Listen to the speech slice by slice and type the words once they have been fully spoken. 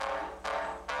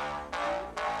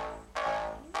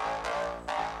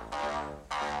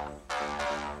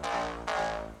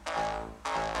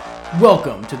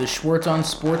Welcome to the Schwartz on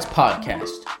Sports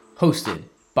podcast, hosted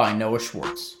by Noah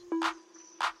Schwartz.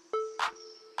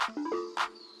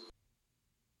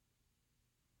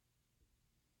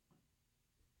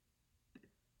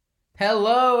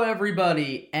 Hello,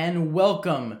 everybody, and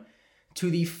welcome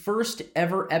to the first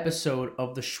ever episode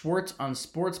of the Schwartz on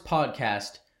Sports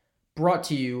podcast, brought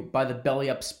to you by the Belly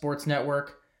Up Sports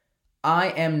Network. I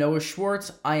am Noah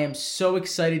Schwartz. I am so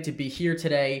excited to be here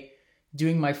today,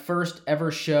 doing my first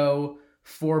ever show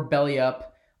for Belly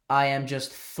Up. I am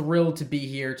just thrilled to be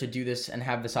here to do this and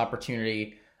have this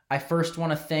opportunity. I first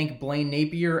want to thank Blaine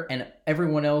Napier and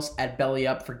everyone else at Belly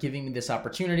Up for giving me this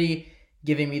opportunity,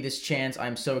 giving me this chance.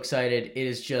 I'm so excited. It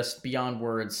is just beyond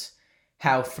words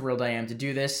how thrilled I am to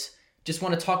do this. Just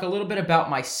want to talk a little bit about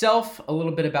myself, a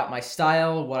little bit about my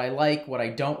style, what I like, what I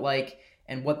don't like,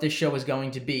 and what this show is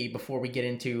going to be before we get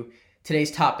into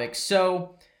today's topic.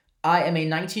 So, I am a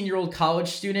 19-year-old college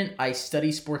student. I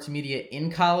study sports media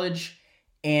in college,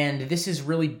 and this has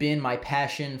really been my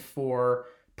passion for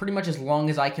pretty much as long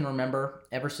as I can remember.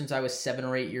 Ever since I was 7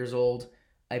 or 8 years old,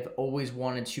 I've always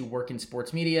wanted to work in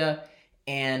sports media,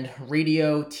 and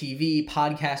radio, TV,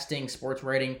 podcasting, sports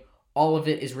writing, all of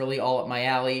it is really all up my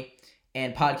alley,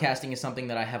 and podcasting is something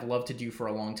that I have loved to do for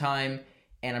a long time,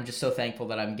 and I'm just so thankful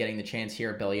that I'm getting the chance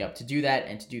here at Belly Up to do that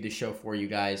and to do the show for you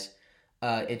guys.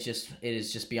 It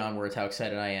is just beyond words how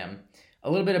excited I am.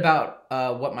 A little bit about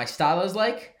what my style is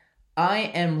like. I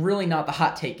am really not the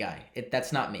hot take guy.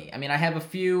 That's not me. I mean, I have a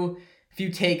few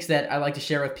takes that I like to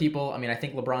share with people. I mean, I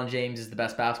think LeBron James is the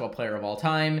best basketball player of all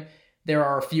time. There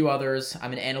are a few others.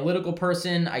 I'm an analytical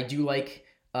person. I do like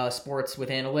sports with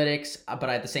analytics, but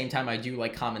at the same time, I do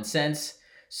like common sense.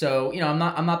 So, I'm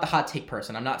not the hot take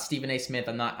person. I'm not Stephen A. Smith.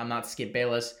 I'm not Skip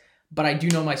Bayless, but I do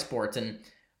know my sports, and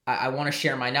I want to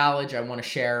share my knowledge. I want to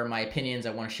share my opinions.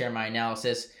 I want to share my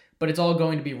analysis, but it's all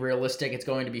going to be realistic. It's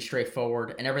going to be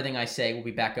straightforward, and everything I say will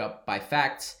be backed up by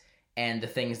facts and the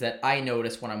things that I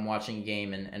notice when I'm watching a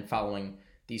game and following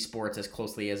these sports as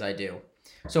closely as I do.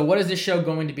 So what is this show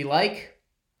going to be like?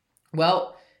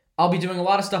 Well, I'll be doing a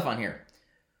lot of stuff on here.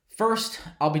 First,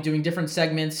 I'll be doing different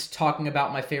segments, talking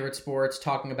about my favorite sports,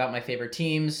 talking about my favorite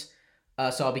teams.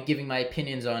 So I'll be giving my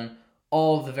opinions on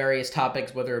all of the various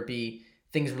topics, whether it be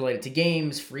things related to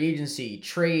games, free agency,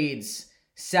 trades,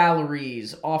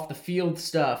 salaries, off the field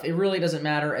stuff. It really doesn't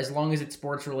matter. As long as it's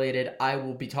sports related, I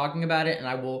will be talking about it, and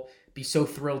I will be so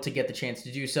thrilled to get the chance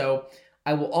to do so.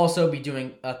 I will also be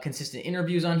doing consistent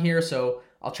interviews on here, so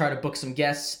I'll try to book some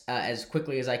guests as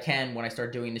quickly as I can when I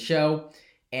start doing the show,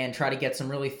 and try to get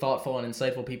some really thoughtful and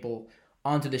insightful people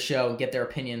onto the show and get their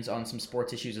opinions on some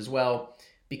sports issues as well,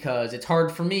 because it's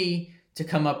hard for me to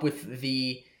come up with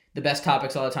the best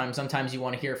topics all the time. Sometimes you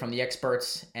want to hear from the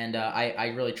experts, and I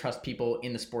really trust people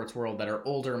in the sports world that are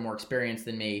older and more experienced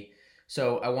than me,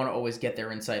 so I want to always get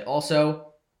their insight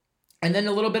also. And then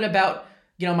a little bit about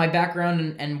my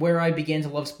background and where I began to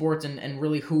love sports and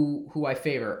really who I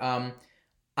favor. I'm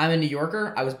a New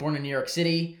Yorker. I was born in New York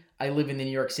City. I live in the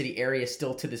New York City area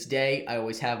still to this day. I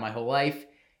always have my whole life.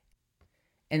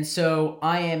 And so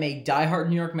I am a diehard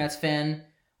New York Mets fan.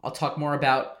 I'll talk more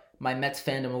about my Mets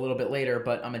fandom a little bit later,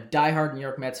 but I'm a diehard New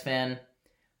York Mets fan.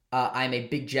 I'm a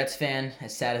big Jets fan,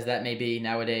 as sad as that may be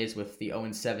nowadays with the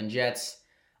 0-7 Jets.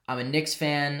 I'm a Knicks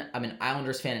fan. I'm an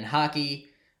Islanders fan in hockey.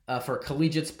 For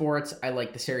collegiate sports, I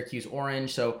like the Syracuse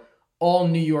Orange, so all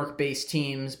New York-based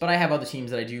teams, but I have other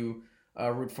teams that I do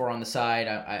root for on the side.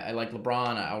 I like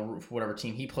LeBron. I'll root for whatever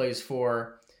team he plays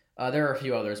for. There are a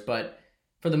few others, but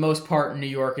for the most part, New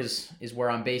York is where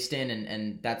I'm based in,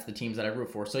 and that's the teams that I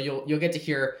root for. So you'll get to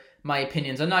hear my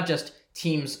opinions on not just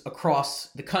teams across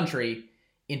the country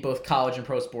in both college and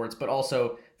pro sports, but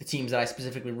also the teams that I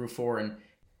specifically root for.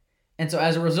 And so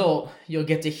as a result, you'll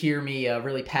get to hear me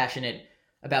really passionate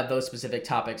about those specific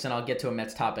topics, and I'll get to a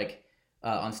Mets topic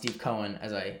on Steve Cohen,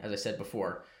 as I said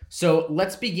before. So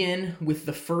let's begin with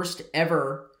the first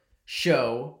ever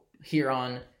show here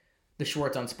on the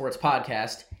Schwartz on Sports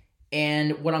podcast.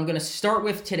 And what I'm going to start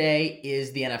with today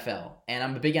is the NFL. And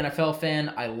I'm a big NFL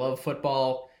fan. I love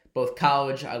football, both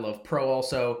college. I love pro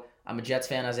also. I'm a Jets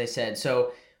fan, as I said.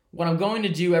 So what I'm going to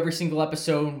do every single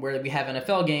episode where we have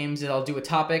NFL games is I'll do a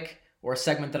topic or a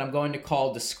segment that I'm going to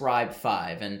call Describe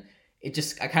 5. And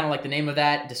I kind of like the name of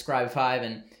that, Describe 5.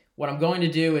 And what I'm going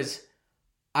to do is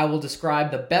I will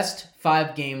describe the best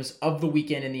 5 games of the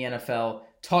weekend in the NFL,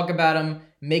 talk about them,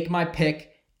 make my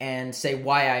pick, and say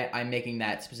why I'm making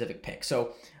that specific pick.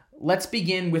 So let's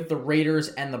begin with the Raiders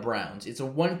and the Browns. It's a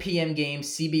 1 p.m. game,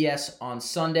 CBS on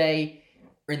Sunday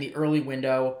in the early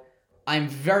window. I'm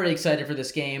very excited for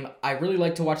this game. I really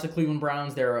like to watch the Cleveland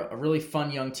Browns. They're a really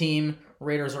fun young team,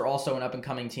 Raiders are also an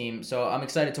up-and-coming team, so I'm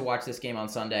excited to watch this game on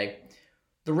Sunday.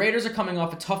 The Raiders are coming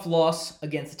off a tough loss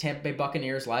against the Tampa Bay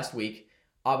Buccaneers last week.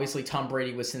 Obviously, Tom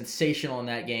Brady was sensational in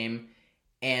that game,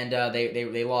 and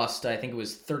they lost. I think it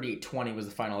was 38-20 was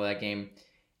the final of that game.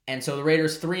 And so the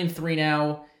Raiders 3-3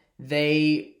 now.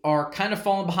 They are kind of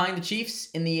falling behind the Chiefs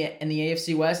in the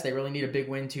AFC West. They really need a big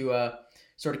win to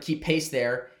sort of keep pace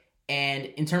there. And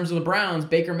in terms of the Browns,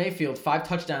 Baker Mayfield, 5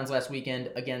 touchdowns last weekend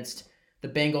against the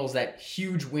Bengals. That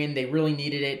huge win. They really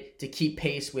needed it to keep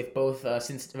pace with both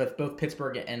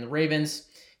Pittsburgh and the Ravens.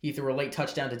 He threw a late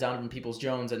touchdown to Donovan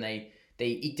Peoples-Jones, and they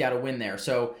eked out a win there.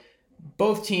 So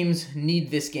both teams need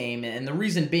this game, and the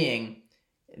reason being,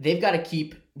 they got to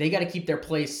keep their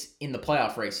place in the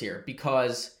playoff race here,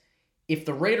 because if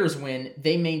the Raiders win,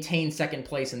 they maintain second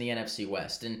place in the NFC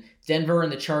West. And Denver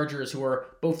and the Chargers, who are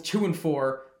both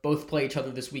 2-4, both play each other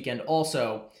this weekend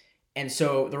also. And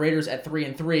so the Raiders at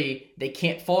 3-3, they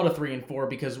can't fall to 3-4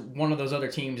 because one of those other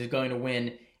teams is going to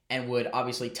win and would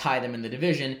obviously tie them in the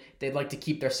division. They'd like to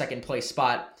keep their second place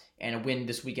spot, and a win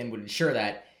this weekend would ensure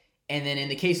that. And then in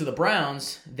the case of the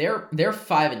Browns, they're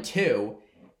 5-2.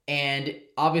 And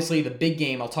obviously the big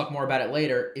game, I'll talk more about it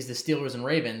later, is the Steelers and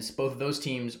Ravens. Both of those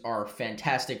teams are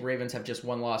fantastic. Ravens have just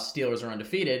one loss. Steelers are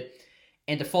undefeated.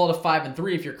 And to fall to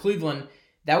 5-3, if you're Cleveland,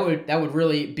 that would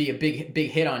really be a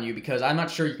big hit on you, because I'm not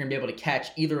sure you're going to be able to catch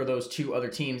either of those two other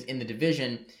teams in the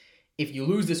division. If you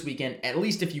lose this weekend, at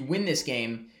least if you win this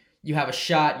game, you have a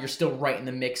shot. You're still right in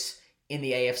the mix in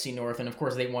the AFC North. And of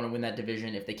course, they want to win that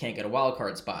division if they can't get a wild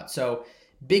card spot. So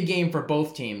big game for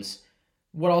both teams.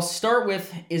 What I'll start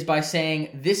with is by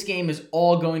saying this game is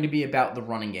all going to be about the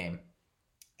running game.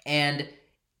 And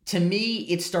to me,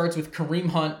 it starts with Kareem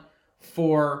Hunt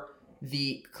for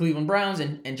the Cleveland Browns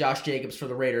and Josh Jacobs for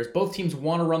the Raiders. Both teams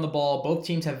want to run the ball. Both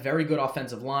teams have very good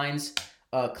offensive lines.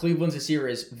 Cleveland's this year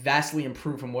is vastly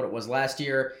improved from what it was last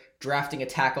year, drafting a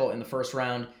tackle in the first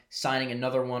round, signing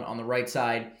another one on the right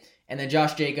side. And then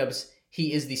Josh Jacobs,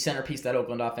 he is the centerpiece of that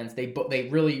Oakland offense. They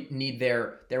really need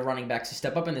their running backs to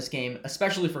step up in this game,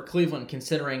 especially for Cleveland,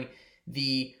 considering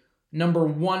the number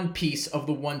one piece of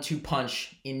the 1-2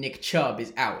 punch in Nick Chubb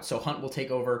is out. So Hunt will take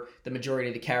over the majority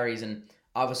of the carries and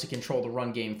obviously control the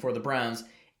run game for the Browns.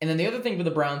 And then the other thing for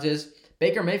the Browns is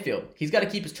Baker Mayfield. He's got to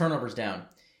keep his turnovers down.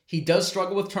 He does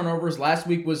struggle with turnovers. Last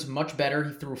week was much better.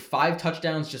 He threw 5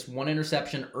 touchdowns, just 1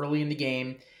 interception early in the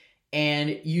game.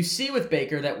 And you see with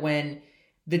Baker that when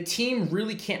the team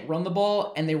really can't run the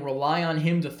ball and they rely on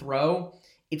him to throw,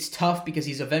 it's tough because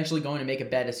he's eventually going to make a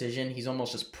bad decision. He's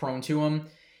almost just prone to him.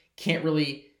 Can't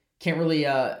really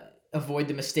avoid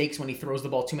the mistakes when he throws the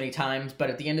ball too many times. But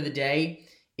at the end of the day,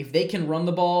 if they can run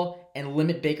the ball and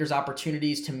limit Baker's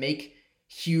opportunities to make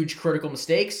huge critical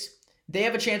mistakes, they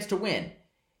have a chance to win.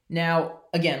 Now,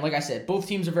 again, like I said, both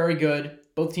teams are very good.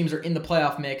 Both teams are in the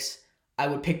playoff mix. I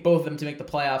would pick both of them to make the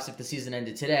playoffs if the season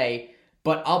ended today.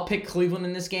 But I'll pick Cleveland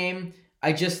in this game.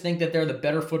 I just think that they're the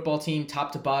better football team,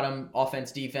 top to bottom,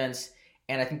 offense, defense.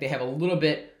 And I think they have a little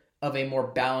bit of a more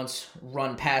balanced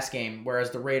run-pass game.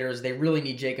 Whereas the Raiders, they really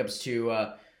need Jacobs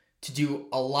to do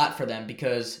a lot for them,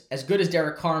 because as good as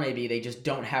Derek Carr may be, they just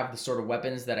don't have the sort of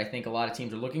weapons that I think a lot of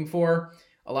teams are looking for.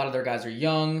 A lot of their guys are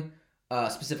young,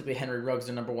 specifically Henry Ruggs,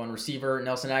 their number one receiver.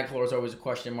 Nelson Aguilar is always a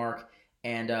question mark.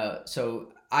 And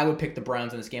so I would pick the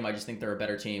Browns in this game. I just think they're a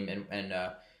better team, and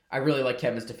I really like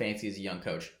Kevin Stefanski as a young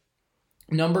coach.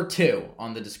 Number 2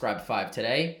 on the Described 5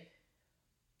 today,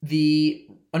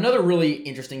 another really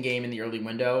interesting game in the early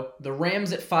window. The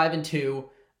Rams at 5-2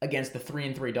 against the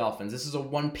 3-3 Dolphins. This is a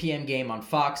 1 p.m. game on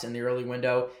Fox in the early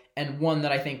window, and one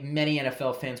that I think many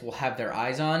NFL fans will have their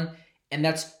eyes on, and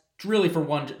that's really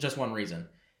for just one reason.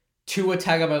 Tua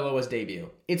Tagovailoa's debut.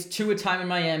 It's Tua time in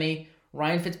Miami.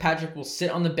 Ryan Fitzpatrick will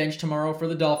sit on the bench tomorrow for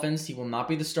the Dolphins. He will not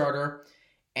be the starter.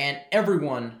 And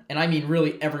everyone, and I mean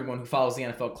really everyone who follows the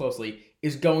NFL closely,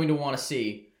 is going to want to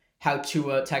see how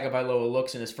Tua Tagovailoa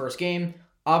looks in his first game.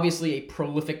 Obviously, a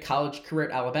prolific college career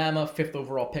at Alabama, 5th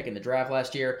overall pick in the draft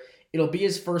last year. It'll be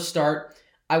his first start.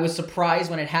 I was surprised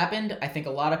when it happened. I think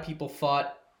a lot of people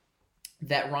thought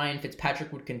that Ryan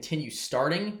Fitzpatrick would continue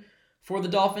starting for the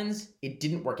Dolphins. It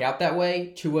didn't work out that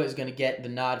way. Tua is going to get the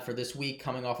nod for this week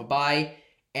coming off a bye.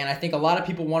 And I think a lot of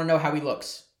people want to know how he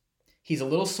looks. He's a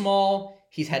little small.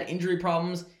 He's had injury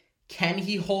problems. Can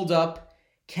he hold up?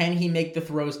 Can he make the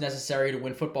throws necessary to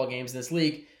win football games in this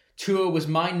league? Tua was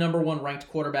my number 1 ranked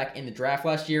quarterback in the draft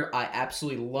last year. I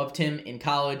absolutely loved him in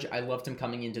college. I loved him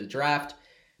coming into the draft.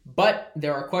 But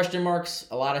there are question marks.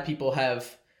 A lot of people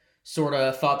have sort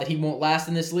of thought that he won't last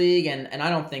in this league, and I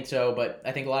don't think so, but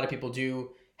I think a lot of people do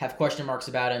have question marks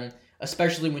about him,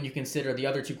 especially when you consider the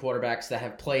other 2 quarterbacks that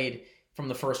have played from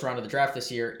the first round of the draft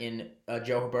this year in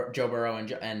Joe Burrow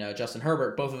and Justin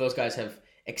Herbert. Both of those guys have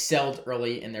excelled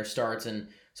early in their starts, and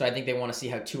so I think they want to see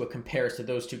how Tua compares to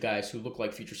those two guys who look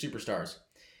like future superstars.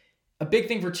 A big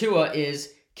thing for Tua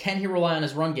is, can he rely on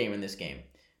his run game in this game?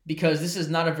 Because this is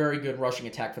not a very good rushing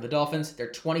attack for the Dolphins.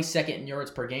 They're 22nd in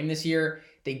yards per game this year.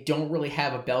 They don't really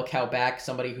have a bell cow back,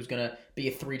 somebody who's going to be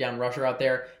a 3-down rusher out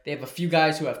there. They have a few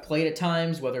guys who have played at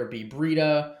times, whether it be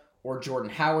Breida or Jordan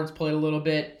Howard's played a little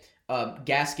bit.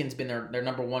 Gaskin's been their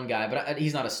number one guy, but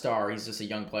he's not a star. He's just a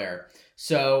young player.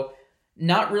 So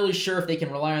not really sure if they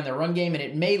can rely on their run game, and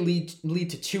it may lead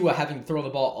to Tua having to throw the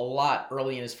ball a lot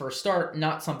early in his first start,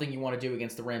 not something you want to do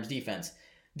against the Rams defense.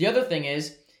 The other thing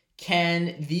is,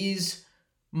 can these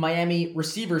Miami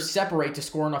receivers separate to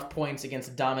score enough points against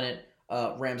a dominant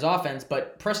Rams offense?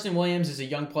 But Preston Williams is a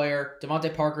young player.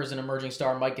 Devontae Parker is an emerging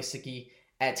star. Mike Gesicki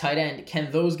at tight end.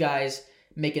 Can those guys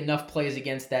make enough plays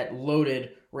against that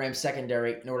loaded Rams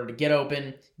secondary in order to get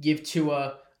open, give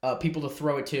Tua people to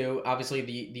throw it to? Obviously,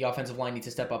 the offensive line needs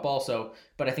to step up also,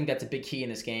 but I think that's a big key in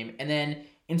this game. And then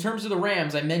in terms of the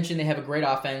Rams, I mentioned they have a great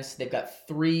offense. They've got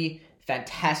 3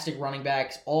 fantastic running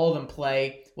backs. All of them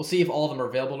play. We'll see if all of them are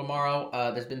available tomorrow.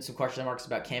 There's been some question marks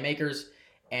about Cam Akers,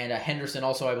 and Henderson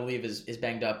also, I believe, is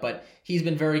banged up, but he's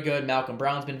been very good. Malcolm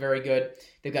Brown's been very good.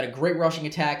 They've got a great rushing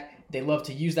attack. They love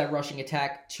to use that rushing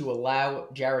attack to allow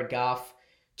Jared Goff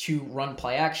to run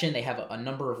play action. They have a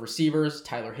number of receivers.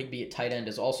 Tyler Higbee at tight end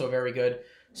is also very good.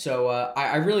 So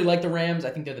I really like the Rams. I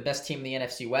think they're the best team in the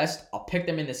NFC West. I'll pick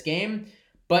them in this game,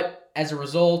 but as a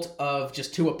result of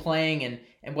just Tua playing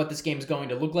and what this game is going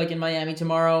to look like in Miami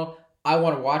tomorrow, I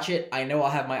want to watch it. I know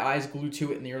I'll have my eyes glued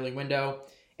to it in the early window.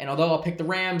 And although I'll pick the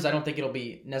Rams, I don't think it'll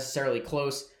be necessarily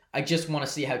close. I just want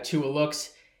to see how Tua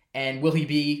looks. And will he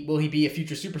be a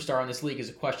future superstar in this league is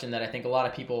a question that I think a lot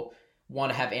of people want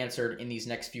to have answered in these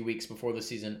next few weeks before the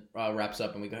season wraps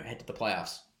up and we go head to the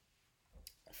playoffs.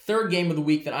 Third game of the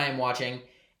week that I am watching,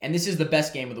 and this is the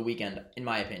best game of the weekend, in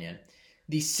my opinion.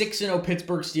 The 6-0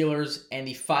 Pittsburgh Steelers and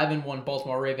the 5-1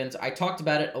 Baltimore Ravens. I talked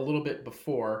about it a little bit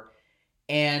before,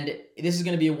 and this is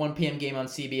going to be a 1 p.m. game on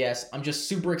CBS. I'm just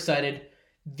super excited.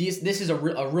 This is a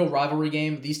real rivalry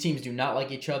game. These teams do not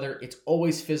like each other. It's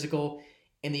always physical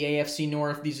in the AFC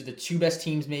North. These are the 2 best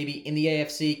teams maybe in the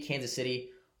AFC. Kansas City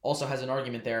also has an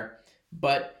argument there.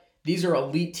 But these are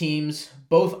elite teams,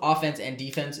 both offense and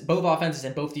defense. Both offenses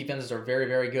and both defenses are very,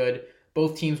 very good.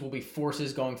 Both teams will be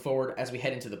forces going forward as we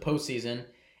head into the postseason.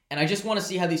 And I just want to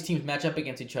see how these teams match up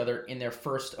against each other in their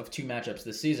first of 2 matchups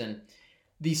this season.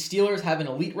 The Steelers have an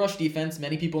elite rush defense.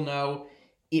 Many people know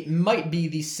it might be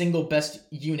the single best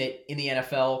unit in the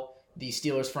NFL, the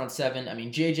Steelers front 7. I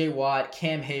mean, J.J. Watt,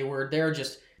 Cam Hayward, there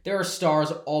are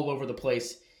stars all over the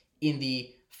place in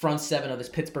the front 7 of this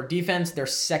Pittsburgh defense. They're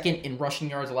second in rushing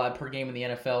yards allowed per game in the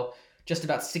NFL, just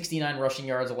about 69 rushing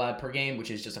yards allowed per game,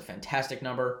 which is just a fantastic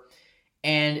number.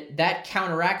 And that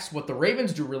counteracts what the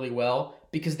Ravens do really well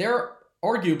because they're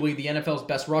arguably the NFL's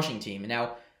best rushing team.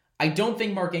 Now, I don't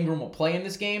think Mark Ingram will play in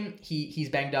this game. He's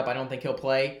banged up. I don't think he'll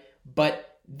play.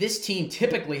 But this team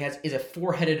typically is a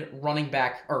 4-headed running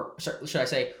back, or should I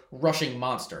say, rushing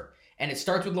monster. And it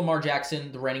starts with Lamar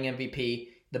Jackson, the reigning MVP,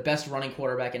 the best running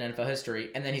quarterback in NFL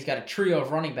history. And then he's got a trio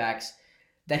of running backs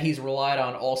that he's relied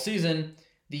on all season.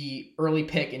 The early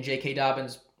pick in J.K.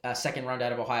 Dobbins, second round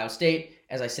out of Ohio State.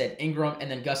 As I said, Ingram, and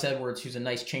then Gus Edwards, who's a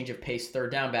nice change of pace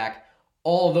third down back.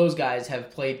 All those guys have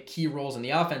played key roles in the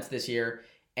offense this year,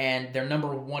 and they're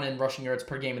number 1 in rushing yards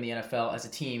per game in the NFL as a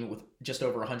team with just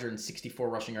over 164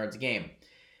 rushing yards a game.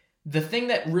 The thing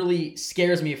that really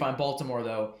scares me if I'm Baltimore,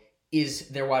 though, is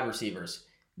their wide receivers.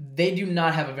 They do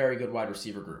not have a very good wide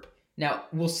receiver group. Now,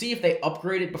 we'll see if they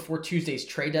upgrade it before Tuesday's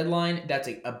trade deadline. That's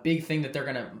a big thing that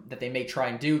they may try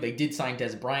and do. They did sign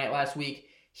Des Bryant last week.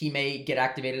 He may get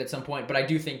activated at some point, but I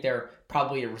do think they're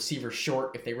probably a receiver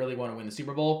short if they really want to win the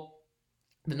Super Bowl.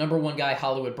 The number 1 guy,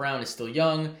 Hollywood Brown, is still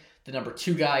young. The number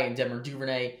 2 guy in Denver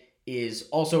Duvernay is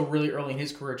also really early in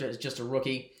his career, just a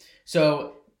rookie.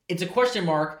 So it's a question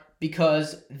mark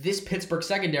because this Pittsburgh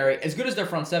secondary, as good as their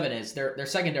front 7 is, their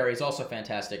secondary is also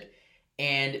fantastic.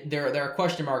 And there are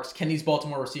question marks. Can these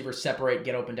Baltimore receivers separate,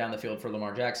 get open down the field for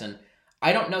Lamar Jackson?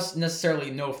 I don't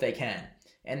necessarily know if they can.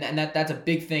 And that's a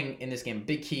big thing in this game,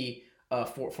 big key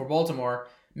for Baltimore.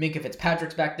 Minkah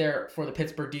Fitzpatrick's back there for the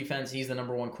Pittsburgh defense. He's the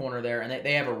number 1 corner there, and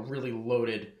they have a really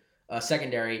loaded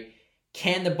secondary.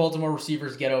 Can the Baltimore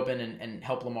receivers get open and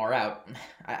help Lamar out?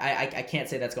 I can't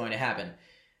say that's going to happen.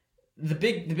 The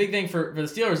big thing for the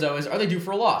Steelers, though, is are they due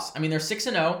for a loss? I mean, they're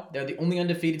 6-0. They're the only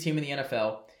undefeated team in the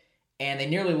NFL, and they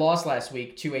nearly lost last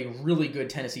week to a really good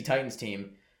Tennessee Titans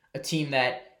team, a team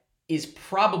that is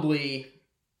probably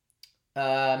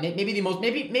maybe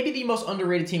the most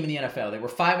underrated team in the NFL. They were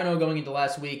 5-0 going into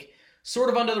last week, sort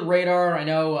of under the radar. I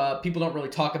know people don't really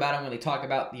talk about them when they talk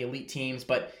about the elite teams,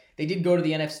 but they did go to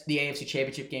the AFC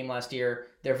Championship game last year.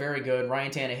 They're very good.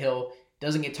 Ryan Tannehill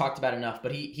doesn't get talked about enough,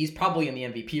 but he's probably in the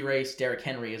MVP race. Derrick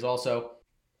Henry is also,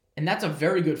 and that's a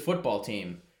very good football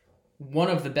team. One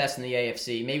of the best in the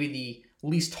AFC, maybe the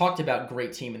least talked about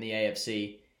great team in the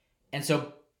AFC, and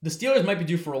so the Steelers might be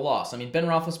due for a loss. I mean, Ben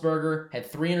Roethlisberger had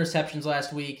 3 interceptions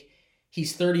last week.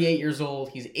 He's 38 years old.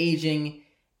 He's aging.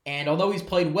 And although he's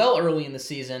played well early in the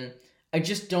season, I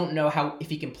just don't know if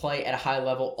he can play at a high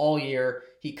level all year.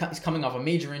 He's coming off a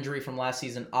major injury from last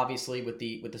season, obviously, with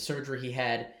the surgery he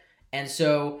had. And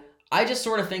so I just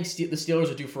sort of think the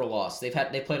Steelers are due for a loss. They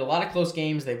played a lot of close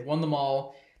games. They've won them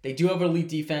all. They do have an elite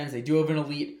defense. They do have an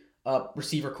elite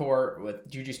receiver core with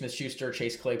Juju Smith-Schuster,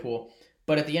 Chase Claypool.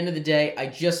 But at the end of the day, I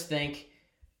just think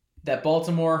that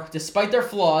Baltimore, despite their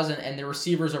flaws, and their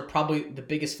receivers are probably the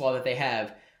biggest flaw that they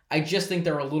have, I just think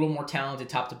they're a little more talented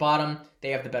top to bottom. They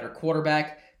have the better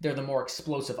quarterback. They're the more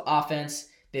explosive offense.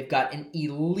 They've got an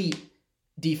elite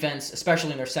defense,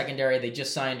 especially in their secondary. They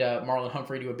just signed Marlon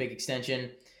Humphrey to a big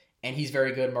extension, and he's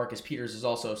very good. Marcus Peters is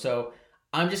also. So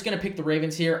I'm just going to pick the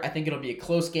Ravens here. I think it'll be a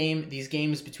close game. These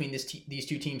games between these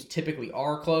two teams typically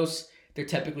are close. They're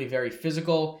typically very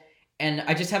physical. And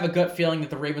I just have a gut feeling that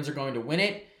the Ravens are going to win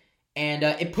it. And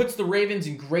it puts the Ravens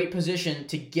in great position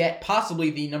to get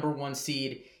possibly the number 1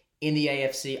 seed in the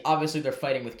AFC. Obviously, they're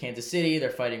fighting with Kansas City.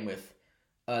 They're fighting with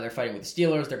the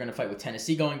Steelers. They're going to fight with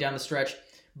Tennessee going down the stretch.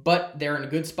 But they're in a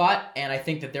good spot, and I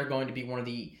think that they're going to be one of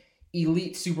the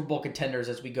elite Super Bowl contenders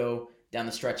as we go down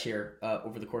the stretch here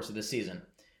over the course of this season.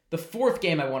 The fourth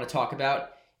game I want to talk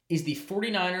about is the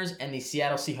 49ers and the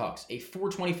Seattle Seahawks, a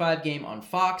 4:25 game on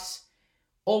Fox.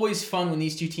 Always fun when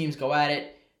these two teams go at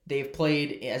it. They've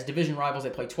played as division rivals.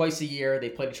 They play twice a year.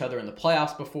 They've played each other in the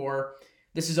playoffs before.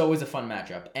 This is always a fun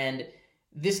matchup. And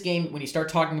this game, when you start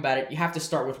talking about it, you have to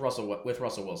start with Russell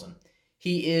Wilson.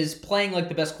 He is playing like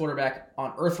the best quarterback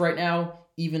on earth right now,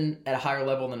 even at a higher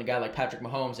level than a guy like Patrick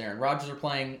Mahomes and Aaron Rodgers are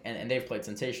playing, and they've played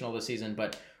sensational this season.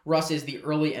 But Russ is the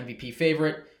early MVP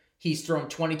favorite. He's thrown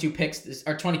 22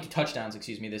 touchdowns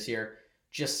this year.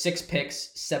 Just 6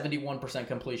 picks, 71%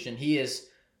 completion. He is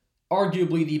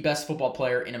arguably the best football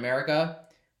player in America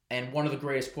and one of the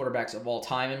greatest quarterbacks of all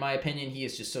time, in my opinion. He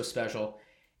is just so special.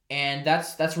 And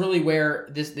that's really where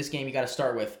this game you got to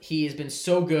start with. He has been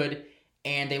so good,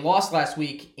 and they lost last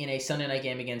week in a Sunday night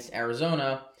game against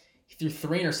Arizona. He threw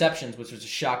 3 interceptions, which was a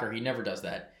shocker. He never does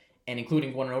that, and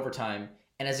including one in overtime.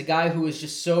 And as a guy who is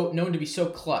just so known to be so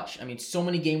clutch, I mean, so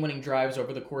many game-winning drives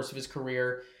over the course of his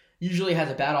career, usually has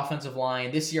a bad offensive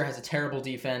line. This year has a terrible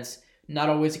defense, not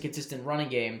always a consistent running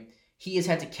game. He has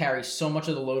had to carry so much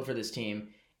of the load for this team,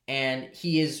 and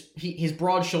his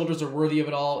broad shoulders are worthy of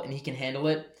it all, and he can handle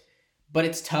it. But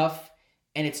it's tough,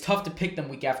 and it's tough to pick them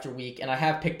week after week, and I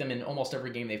have picked them in almost every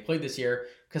game they've played this year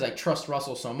because I trust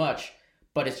Russell so much,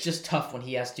 but it's just tough when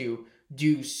he has to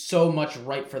do so much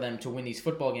right for them to win these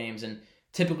football games, and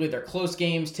typically they're close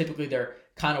games, typically they're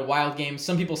kind of wild games.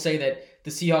 Some people say that the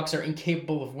Seahawks are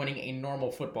incapable of winning a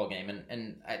normal football game,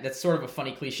 and that's sort of a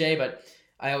funny cliche, but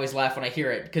I always laugh when I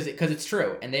hear it because it's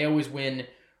true, and they always win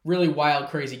really wild,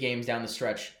 crazy games down the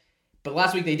stretch. But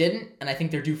last week they didn't, and I think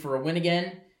they're due for a win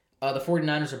again. The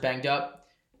 49ers are banged up.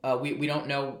 We don't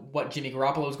know what Jimmy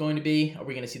Garoppolo is going to be. Are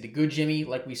we going to see the good Jimmy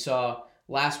like we saw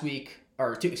last week,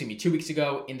 or 2 weeks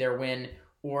ago in their win?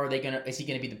 Or is he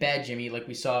going to be the bad Jimmy like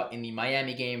we saw in the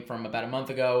Miami game from about a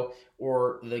month ago,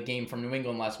 or the game from New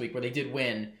England last week where they did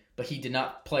win, but he did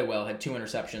not play well, had 2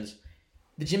 interceptions.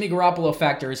 The Jimmy Garoppolo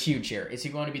factor is huge here. Is he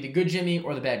going to be the good Jimmy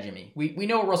or the bad Jimmy? We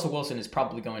know what Russell Wilson is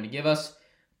probably going to give us,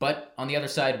 but on the other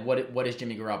side, what is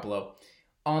Jimmy Garoppolo?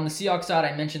 On the Seahawks side,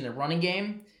 I mentioned the running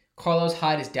game. Carlos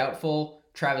Hyde is doubtful.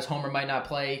 Travis Homer might not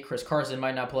play. Chris Carson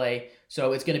might not play.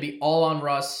 So it's going to be all on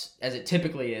Russ, as it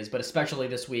typically is, but especially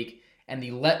this week. And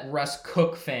the Let Russ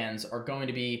Cook fans are going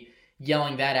to be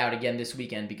yelling that out again this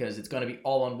weekend because it's going to be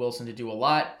all on Wilson to do a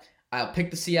lot. I'll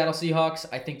pick the Seattle Seahawks.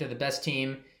 I think they're the best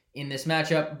team in this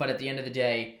matchup, but at the end of the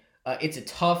day, it's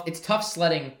tough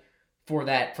sledding for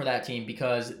that team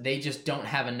because they just don't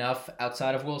have enough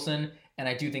outside of Wilson, and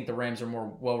I do think the Rams are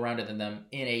more well-rounded than them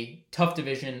in a tough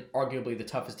division, arguably the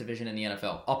toughest division in the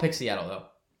NFL. I'll pick Seattle, though.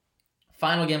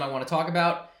 Final game I want to talk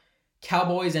about,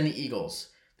 Cowboys and the Eagles.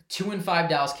 The 2-5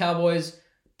 Dallas Cowboys,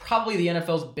 probably the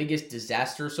NFL's biggest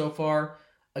disaster so far,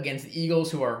 against the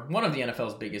Eagles, who are one of the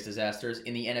NFL's biggest disasters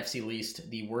in the NFC least,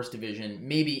 the worst division,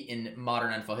 maybe in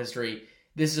modern NFL history.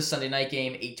 This is a Sunday night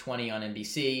game, 8:20 on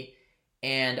NBC,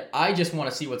 and I just want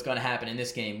to see what's going to happen in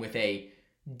this game with a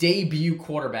debut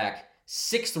quarterback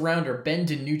sixth rounder Ben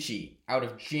DiNucci out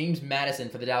of James Madison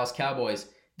for the Dallas Cowboys,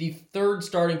 the third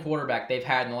starting quarterback they've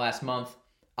had in the last month.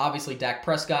 Obviously, Dak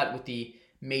Prescott with the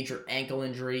major ankle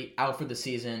injury out for the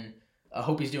season. I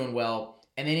hope he's doing well.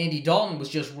 And then Andy Dalton was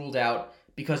just ruled out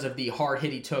because of the hard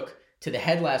hit he took to the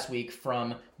head last week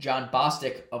from John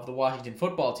Bostic of the Washington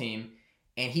football team.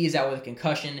 And he is out with a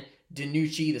concussion.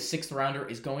 DiNucci, the sixth rounder,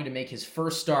 is going to make his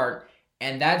first start.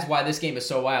 And that's why this game is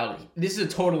so wild. This is a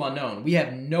total unknown. We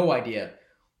have no idea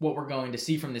what we're going to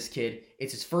see from this kid.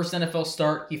 It's his first NFL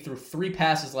start. He threw 3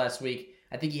 passes last week.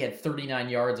 I think he had 39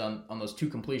 yards on those 2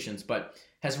 completions, but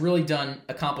has really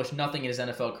accomplished nothing in his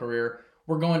NFL career.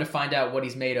 We're going to find out what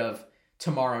he's made of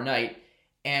tomorrow night.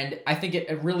 And I think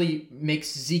it really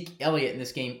makes Zeke Elliott in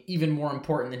this game even more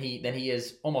important than he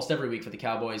is almost every week for the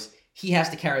Cowboys. He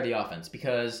has to carry the offense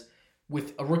because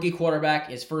with a rookie quarterback,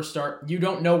 his first start, you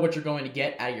don't know what you're going to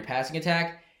get out of your passing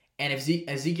attack. And if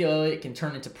Ezekiel Elliott can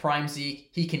turn into prime Zeke,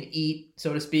 he can eat,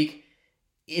 so to speak,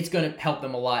 it's going to help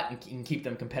them a lot and keep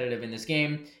them competitive in this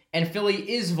game. And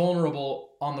Philly is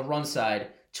vulnerable on the run side,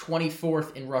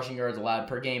 24th in rushing yards allowed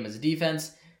per game as a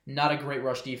defense. Not a great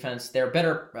rush defense. They're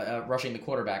better rushing the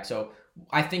quarterback. So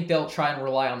I think they'll try and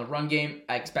rely on the run game.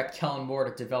 I expect Kellen Moore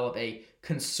to develop a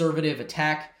conservative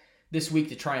attack this week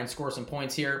to try and score some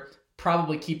points here.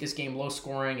 Probably keep this game low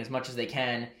scoring as much as they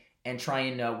can and try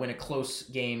and win a close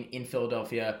game in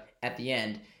Philadelphia at the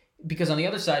end. Because on the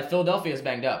other side, Philadelphia is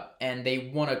banged up, and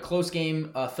they won a close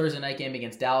game, a Thursday night game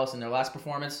against Dallas in their last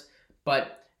performance.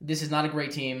 But this is not a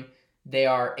great team. They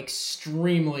are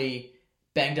extremely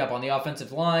banged up on the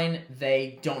offensive line.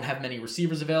 They don't have many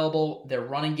receivers available. Their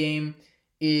running game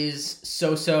is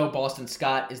so-so. Boston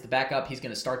Scott is the backup. He's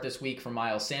going to start this week for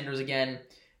Miles Sanders again.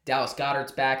 Dallas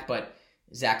Goedert's back, but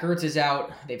Zach Ertz is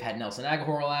out. They've had Nelson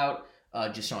Aguilar out.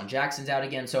 Deshaun Jackson's out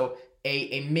again. So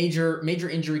a major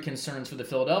injury concerns for the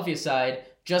Philadelphia side,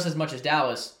 just as much as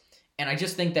Dallas. And I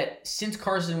just think that since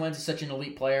Carson Wentz is such an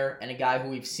elite player and a guy who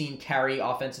we've seen carry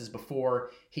offenses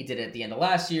before, he did it at the end of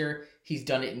last year. He's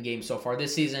done it in games so far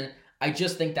this season. I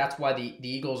just think that's why the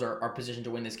Eagles are positioned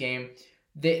to win this game.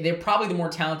 They're probably the more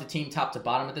talented team top to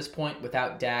bottom at this point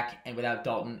without Dak and without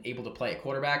Dalton able to play at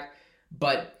quarterback.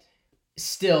 But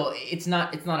still, it's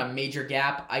not a major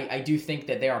gap. I do think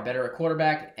that they are better at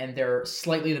quarterback, and they're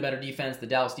slightly the better defense. The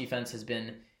Dallas defense has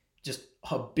been just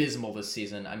abysmal this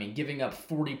season. I mean, giving up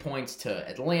 40 points to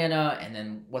Atlanta, and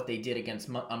then what they did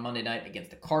on Monday night against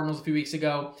the Cardinals a few weeks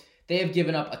ago. They have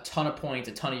given up a ton of points,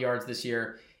 a ton of yards this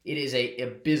year. It is a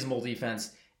abysmal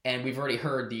defense, and we've already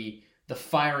heard the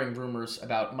firing rumors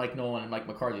about Mike Nolan and Mike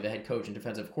McCarthy, the head coach and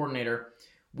defensive coordinator.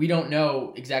 We don't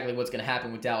know exactly what's going to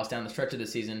happen with Dallas down the stretch of the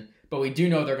season, but we do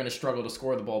know they're going to struggle to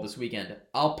score the ball this weekend.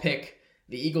 I'll pick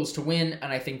the Eagles to win,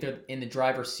 and I think they're in the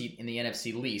driver's seat in the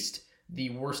NFC least.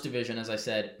 The worst division, as I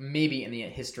said, maybe in the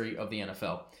history of the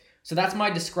NFL. So that's my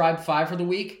Describe 5 for the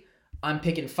week. I'm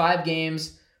picking 5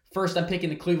 games. First, I'm picking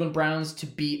the Cleveland Browns to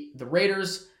beat the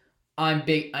Raiders. I'm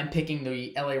picking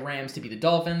the LA Rams to beat the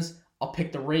Dolphins. I'll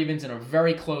pick the Ravens in a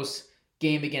very close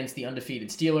game against the undefeated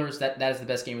Steelers. That is the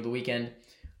best game of the weekend.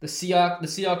 The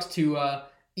Seahawks to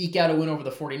eke out a win over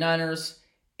the 49ers.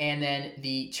 And then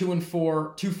the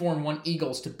 2-4-1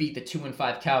 Eagles to beat the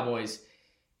 2-5 Cowboys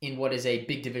in what is a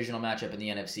big divisional matchup in the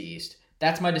NFC East.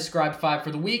 That's my Describe 5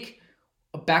 for the week.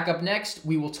 Back up next,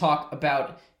 we will talk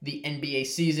about the NBA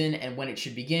season and when it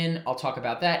should begin. I'll talk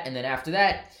about that. And then after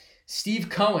that, Steve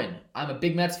Cohen. I'm a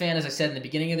big Mets fan, as I said in the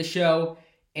beginning of the show,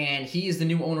 and he is the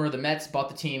new owner of the Mets, bought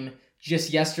the team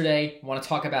just yesterday. Want to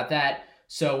talk about that.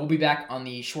 So we'll be back on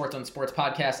the Schwartz on Sports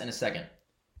podcast in a second.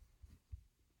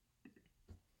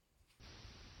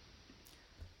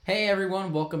 Hey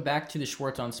everyone, welcome back to the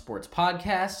Schwartz on Sports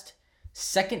podcast.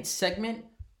 Second segment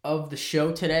of the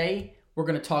show today. We're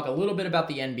going to talk a little bit about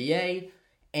the NBA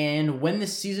and when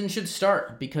this season should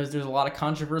start, because there's a lot of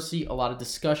controversy, a lot of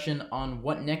discussion on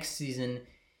what next season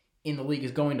in the league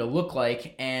is going to look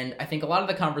like. And I think a lot of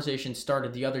the conversation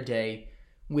started the other day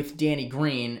with Danny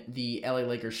Green, the LA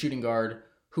Lakers shooting guard,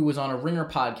 who was on a Ringer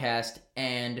podcast,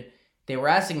 and they were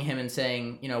asking him and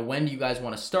saying, when do you guys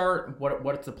want to start?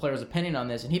 What's the players' opinion on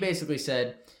this? And he basically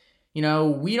said, we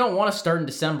don't want to start in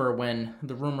December when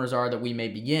the rumors are that we may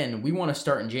begin. We want to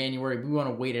start in January. We want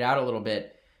to wait it out a little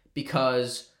bit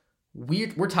because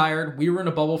we're tired. We were in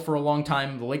a bubble for a long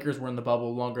time. The Lakers were in the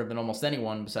bubble longer than almost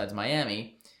anyone besides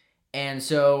Miami. And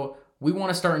so we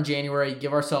want to start in January,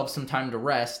 give ourselves some time to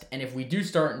rest. And if we do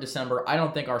start in December, I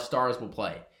don't think our stars will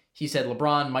play. He said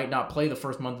LeBron might not play the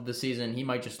first month of the season. He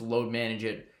might just load manage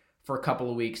it for a couple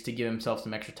of weeks to give himself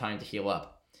some extra time to heal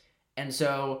up. And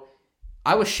so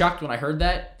I was shocked when I heard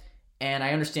that, and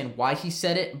I understand why he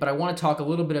said it, but I want to talk a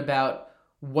little bit about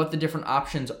what the different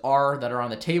options are that are on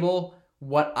the table,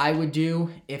 what I would do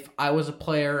if I was a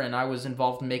player and I was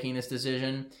involved in making this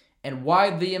decision, and why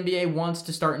the NBA wants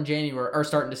to start in January or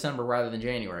start in December rather than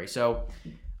January. So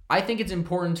I think it's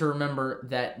important to remember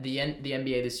that the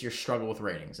NBA this year struggled with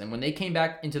ratings. And when they came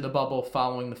back into the bubble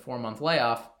following the 4-month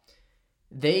layoff,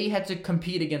 they had to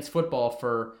compete against football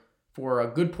for a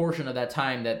good portion of that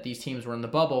time that these teams were in the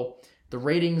bubble. The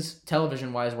ratings,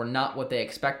 television-wise, were not what they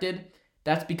expected.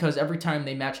 That's because every time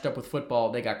they matched up with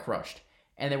football, they got crushed.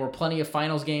 And there were plenty of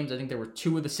finals games. I think there were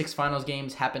 2 of the 6 finals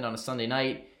games happened on a Sunday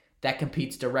night. That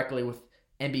competes directly with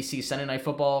NBC Sunday Night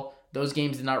Football. Those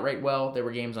games did not rate well. There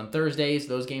were games on Thursdays.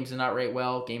 Those games did not rate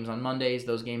well. Games on Mondays.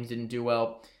 Those games didn't do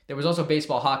well. There was also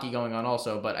baseball, hockey going on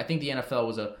also, but I think the NFL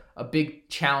was a big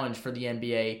challenge for the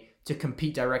NBA to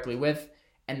compete directly with,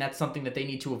 and that's something that they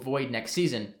need to avoid next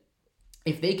season.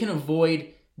 If they can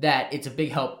avoid that, it's a big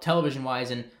help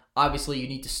television-wise, and obviously you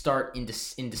need to start in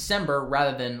December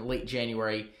rather than late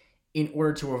January in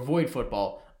order to avoid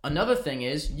football. Another thing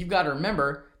is, you've got to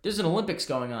remember, there's an Olympics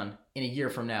going on in a year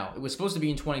from now. It was supposed to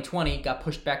be in 2020, got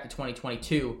pushed back to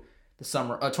 2021, the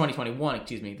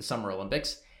Summer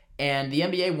Olympics. And the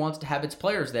NBA wants to have its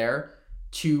players there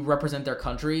to represent their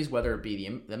countries, whether it be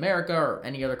the America or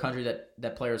any other country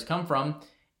that players come from,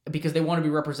 because they want to be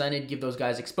represented, give those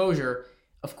guys exposure.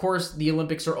 Of course, the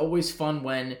Olympics are always fun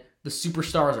when the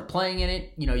superstars are playing in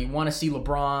it. You know, you want to see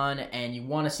LeBron and you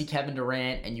want to see Kevin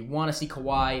Durant and you want to see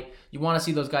Kawhi. You want to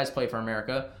see those guys play for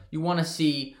America. You want to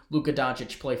see Luka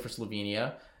Doncic play for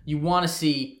Slovenia. You want to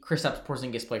see Kristaps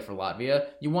Porzingis play for Latvia.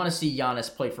 You want to see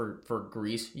Giannis play for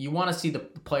Greece. You want to see the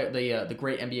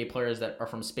great NBA players that are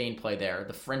from Spain play there.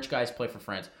 The French guys play for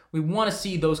France. We want to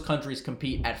see those countries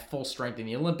compete at full strength in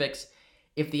the Olympics.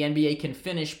 If the NBA can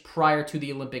finish prior to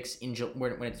the Olympics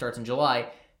when it starts in July,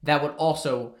 that would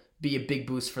also be a big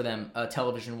boost for them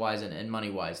television-wise and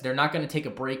money-wise. They're not going to take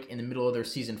a break in the middle of their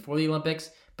season for the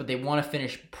Olympics, but they want to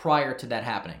finish prior to that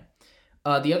happening.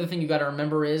 The other thing you got to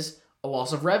remember is a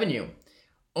loss of revenue.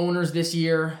 Owners this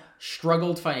year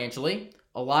struggled financially.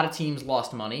 A lot of teams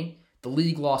lost money. The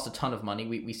league lost a ton of money.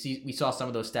 We saw some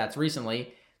of those stats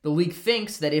recently. The league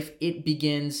thinks that if it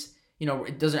begins, it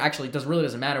really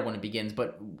doesn't matter when it begins,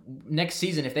 but next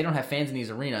season, if they don't have fans in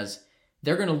these arenas,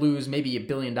 they're going to lose maybe $1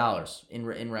 billion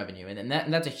in revenue. And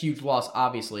that's a huge loss,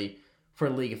 obviously, for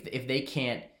the league if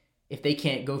they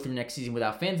can't go through next season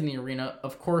without fans in the arena.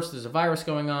 Of course, there's a virus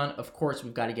going on. Of course,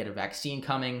 we've got to get a vaccine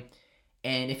coming.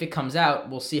 And if it comes out,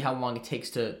 we'll see how long it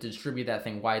takes to distribute that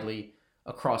thing widely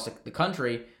across the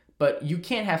country. But you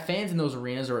can't have fans in those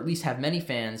arenas, or at least have many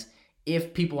fans,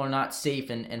 if people are not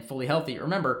safe and fully healthy.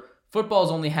 Remember, football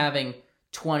is only having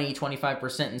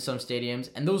 20-25% in some stadiums,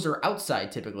 and those are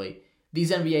outside typically.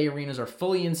 These NBA arenas are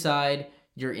fully inside.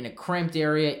 You're in a cramped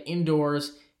area,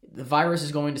 indoors. The virus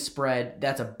is going to spread.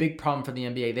 That's a big problem for the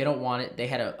NBA. They don't want it. They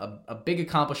had a big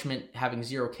accomplishment having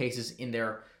 0 cases in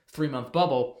their 3-month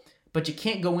bubble. But you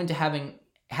can't go into having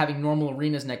normal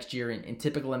arenas next year in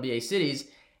typical NBA cities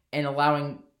and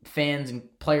allowing fans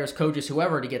and players, coaches,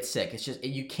 whoever to get sick. It's just,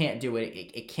 you can't do it.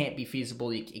 It can't be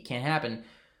feasible. It can't happen.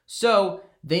 So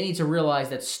they need to realize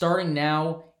that starting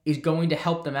now is going to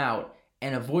help them out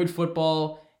and avoid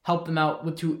football, help them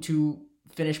out to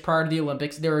finish prior to the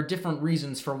Olympics. There are different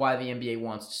reasons for why the NBA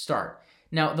wants to start.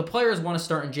 Now, the players want to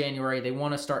start in January. They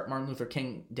want to start Martin Luther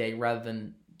King Day rather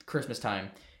than Christmas time.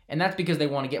 And that's because they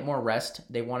want to get more rest.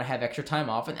 They want to have extra time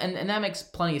off. And that makes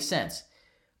plenty of sense.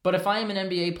 But if I am an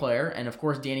NBA player, and of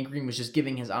course Danny Green was just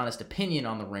giving his honest opinion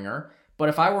on the Ringer, but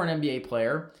if I were an NBA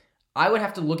player, I would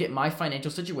have to look at my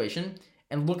financial situation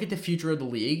and look at the future of the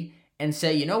league and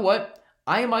say, you know what?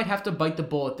 I might have to bite the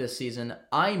bullet this season.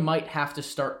 I might have to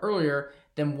start earlier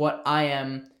than what I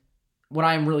am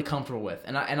really comfortable with.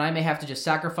 And I may have to just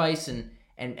sacrifice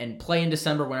and play in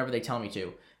December whenever they tell me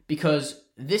to. Because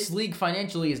this league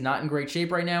financially is not in great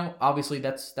shape right now. Obviously,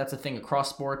 that's a thing across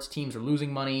sports. Teams are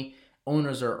losing money.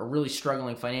 Owners are really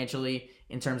struggling financially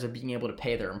in terms of being able to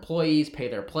pay their employees, pay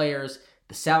their players.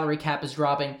 The salary cap is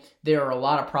dropping. There are a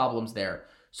lot of problems there.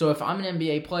 So if I'm an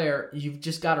NBA player, you've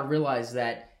just got to realize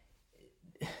that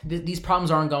these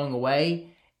problems aren't going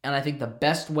away. And I think the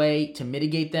best way to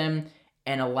mitigate them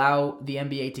and allow the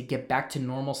NBA to get back to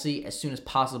normalcy as soon as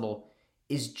possible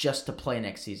is just to play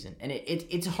next season. And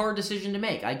it's a hard decision to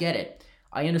make. I get it.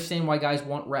 I understand why guys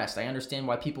want rest. I understand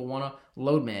why people want to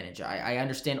load manage. I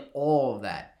understand all of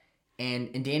that.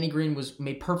 And Danny Green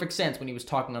made perfect sense when he was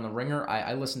talking on The Ringer.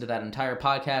 I listened to that entire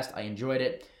podcast. I enjoyed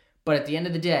it. But at the end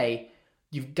of the day,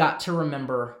 you've got to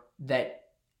remember that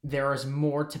there is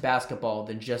more to basketball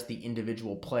than just the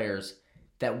individual players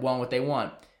that want what they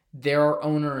want. There are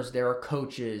owners, there are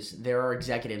coaches, there are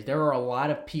executives, there are a lot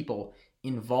of people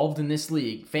involved in this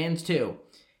league, fans too,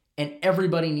 and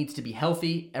everybody needs to be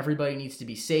healthy, everybody needs to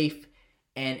be safe,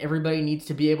 and everybody needs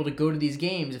to be able to go to these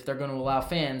games if they're going to allow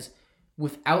fans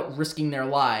without risking their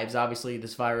lives. Obviously,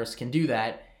 this virus can do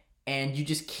that, and you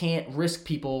just can't risk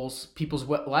people's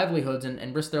livelihoods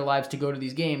and risk their lives to go to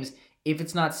these games if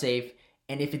it's not safe,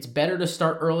 and if it's better to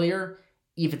start earlier,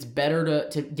 if it's better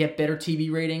to get better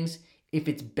TV ratings, if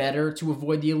it's better to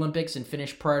avoid the Olympics and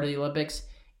finish prior to the Olympics,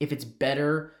 if it's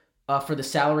better for the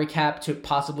salary cap to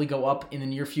possibly go up in the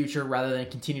near future rather than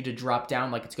continue to drop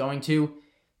down like it's going to,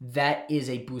 that is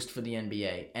a boost for the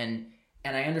NBA. And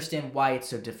I understand why it's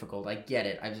so difficult. I get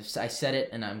it. I said it,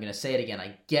 and I'm going to say it again.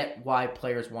 I get why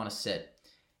players want to sit.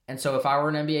 And so if I were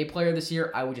an NBA player this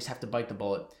year, I would just have to bite the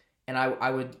bullet. And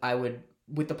I would,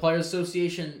 with the Players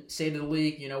Association, say to the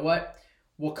league, you know what?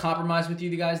 We'll compromise with you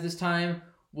guys this time.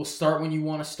 We'll start when you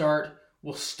want to start.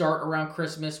 We'll start around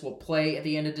Christmas. We'll play at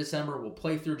the end of December. We'll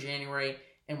play through January.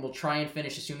 And we'll try and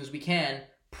finish as soon as we can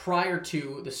prior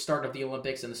to the start of the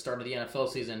Olympics and the start of the NFL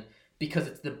season, because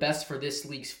it's the best for this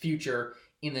league's future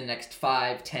in the next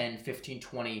 5, 10, 15,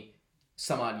 20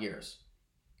 some odd years.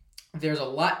 There's a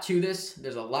lot to this.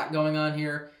 There's a lot going on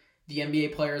here. The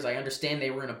NBA players, I understand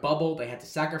they were in a bubble. They had to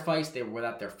sacrifice. They were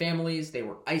without their families. They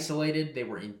were isolated. They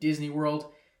were in Disney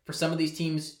World. For some of these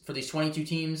teams, for these 22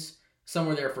 teams, some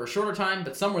were there for a shorter time,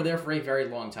 but some were there for a very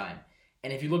long time.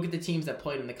 And if you look at the teams that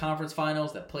played in the conference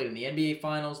finals, that played in the NBA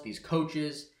finals, these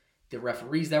coaches, the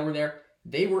referees that were there,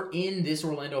 they were in this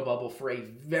Orlando bubble for a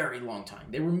very long time.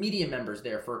 They were media members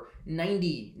there for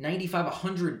 90, 95,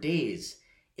 100 days.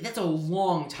 That's a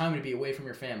long time to be away from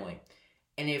your family.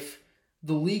 And if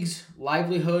the league's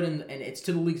livelihood and it's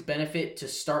to the league's benefit to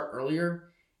start earlier,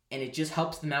 and it just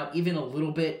helps them out even a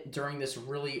little bit during this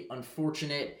really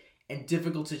unfortunate and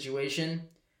difficult situation,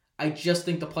 I just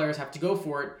think the players have to go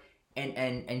for it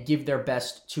and give their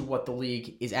best to what the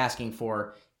league is asking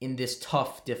for in this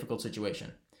tough, difficult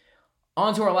situation.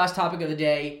 On to our last topic of the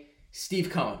day, Steve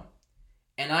Cohen.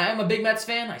 And I am a big Mets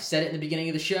fan. I said it in the beginning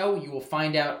of the show. You will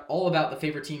find out all about the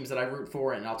favorite teams that I root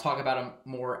for, and I'll talk about them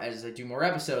more as I do more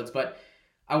episodes. But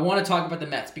I want to talk about the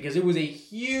Mets because it was a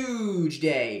huge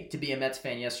day to be a Mets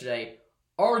fan yesterday.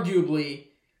 Arguably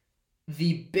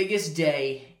the biggest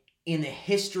day in the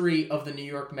history of the New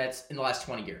York Mets in the last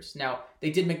 20 years. Now,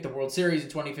 they did make the World Series in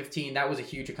 2015. That was a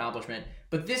huge accomplishment.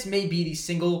 But this may be the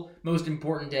single most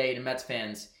important day to Mets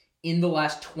fans in the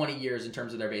last 20 years in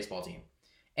terms of their baseball team.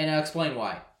 And I'll explain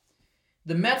why.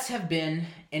 The Mets have been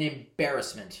an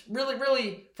embarrassment.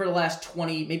 Really, for the last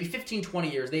 20, maybe 15,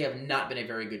 20 years, they have not been a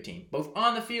very good team. Both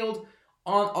on the field,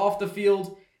 off the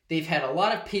field, they've had a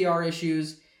lot of PR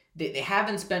issues. They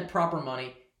haven't spent proper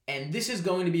money. And this is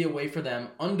going to be a way for them,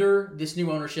 under this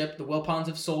new ownership, the Wilpons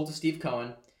have sold to Steve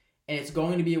Cohen, and it's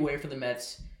going to be a way for the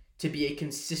Mets to be a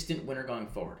consistent winner going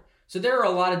forward. So there are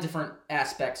a lot of different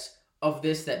aspects of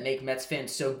this that make Mets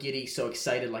fans so giddy, so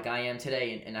excited like I am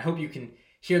today, and I hope you can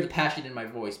hear the passion in my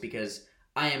voice because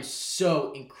I am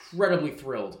so incredibly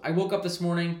thrilled. I woke up this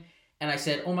morning and I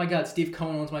said, oh my God, Steve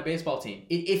Cohen owns my baseball team.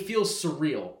 It feels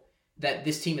surreal that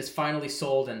this team is finally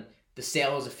sold and the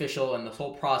sale is official and the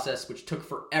whole process, which took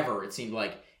forever, it seemed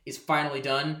like, is finally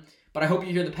done. But I hope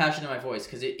you hear the passion in my voice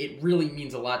because it really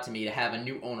means a lot to me to have a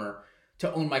new owner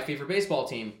to own my favorite baseball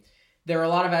team. There are a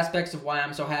lot of aspects of why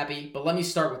I'm so happy, but let me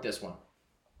start with this one.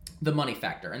 The money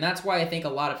factor. And that's why I think a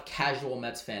lot of casual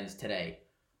Mets fans today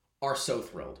are so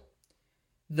thrilled.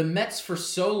 The Mets for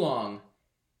so long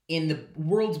in the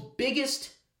world's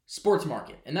biggest sports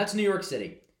market, and that's New York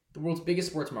City, the world's biggest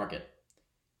sports market.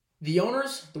 The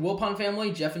owners, the Wilpon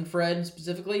family, Jeff and Fred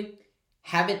specifically,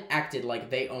 haven't acted like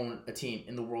they own a team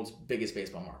in the world's biggest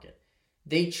baseball market.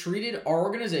 They treated our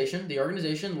organization, the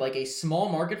organization, like a small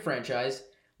market franchise,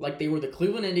 like they were the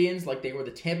Cleveland Indians, like they were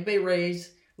the Tampa Bay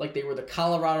Rays, like they were the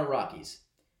Colorado Rockies.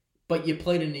 But you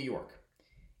played in New York.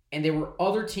 And there were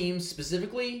other teams,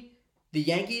 specifically the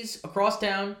Yankees across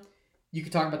town. You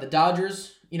could talk about the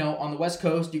Dodgers, on the West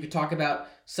Coast. You could talk about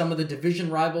some of the division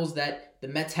rivals that the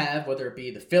Mets have, whether it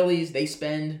be the Phillies, they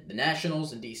spend, the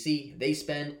Nationals in DC, they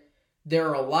spend. There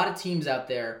are a lot of teams out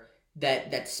there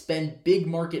that spend big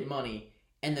market money,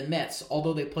 and the Mets,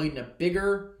 although they played in a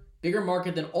bigger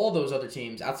market than all those other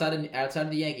teams outside of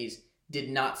the Yankees, did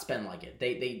not spend like it.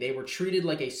 They were treated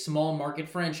like a small market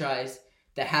franchise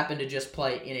that happened to just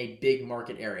play in a big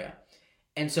market area.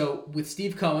 And so with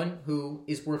Steve Cohen, who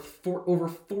is worth over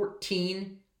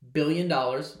 $14 billion,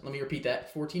 let me repeat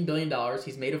that, $14 billion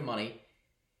he's made of money,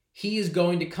 he is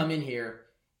going to come in here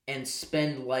and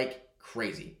spend like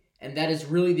crazy. And that is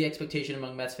really the expectation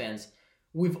among Mets fans.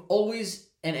 We've always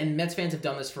and Mets fans have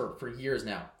done this for years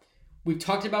now. We've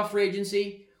talked about free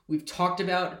agency. We've talked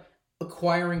about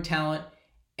acquiring talent.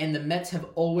 And the Mets have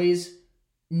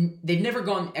they've never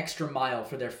gone extra mile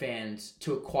for their fans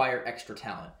to acquire extra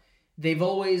talent. They've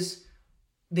always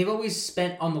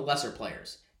spent on the lesser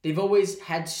players. They've always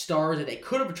had stars that they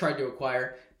could have tried to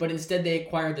acquire, but instead they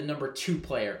acquired the number 2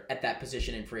 player at that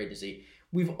position in free agency.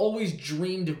 We've always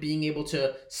dreamed of being able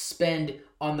to spend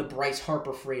on the Bryce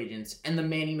Harper free agents and the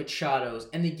Manny Machados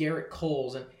and the Garrett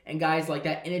Coles and guys like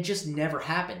that, and it just never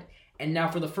happened. And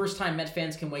now for the first time, Met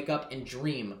fans can wake up and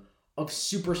dream of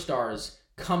superstars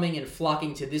coming and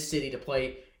flocking to this city to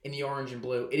play in the orange and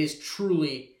blue. It is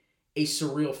truly a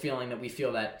surreal feeling that we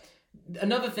feel that.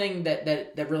 Another thing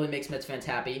that really makes Mets fans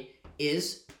happy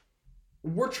is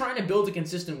we're trying to build a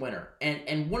consistent winner.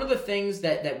 And one of the things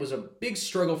that was a big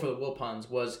struggle for the Wilpons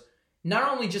was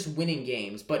not only just winning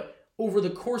games, but over the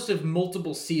course of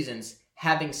multiple seasons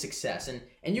having success.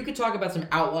 And you could talk about some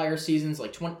outlier seasons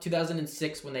like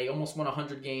 2006 when they almost won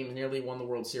 100 games, nearly won the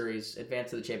World Series,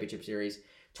 advanced to the championship series.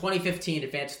 2015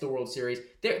 advanced to the World Series.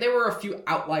 There were a few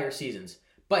outlier seasons.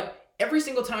 But every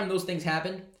single time those things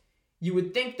happened, you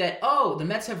would think that, oh, the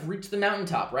Mets have reached the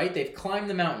mountaintop, right? They've climbed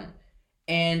the mountain,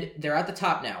 and they're at the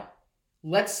top now.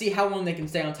 Let's see how long they can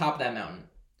stay on top of that mountain.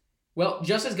 Well,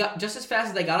 just as fast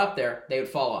as they got up there, they would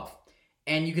fall off.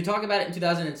 And you could talk about it in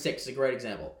 2006, is a great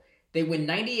example. They win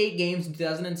 98 games in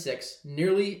 2006,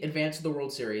 nearly advanced to the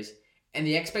World Series, and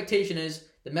the expectation is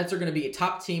the Mets are going to be a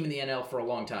top team in the NL for a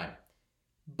long time.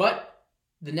 But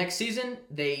the next season,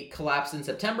 they collapsed in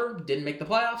September, didn't make the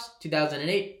playoffs.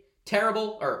 2008,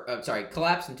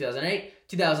 collapsed in 2008.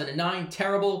 2009,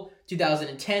 terrible.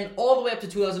 2010, all the way up to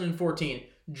 2014,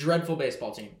 dreadful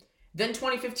baseball team. Then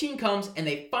 2015 comes, and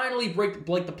they finally break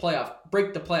the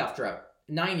playoff drought.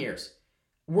 9 years.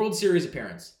 World Series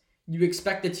appearance. You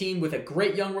expect the team with a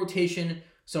great young rotation,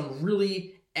 some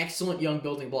really excellent young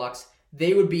building blocks,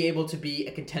 they would be able to be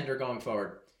a contender going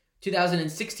forward.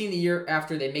 2016, the year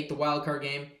after they make the wild card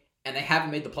game, and they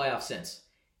haven't made the playoffs since.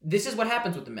 This is what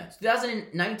happens with the Mets.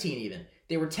 2019 even.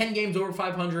 They were 10 games over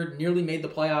 500, nearly made the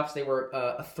playoffs. They were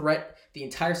a threat the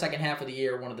entire second half of the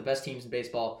year, one of the best teams in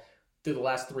baseball through the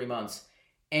last 3 months.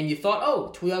 And you thought, oh,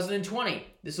 2020,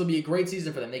 this will be a great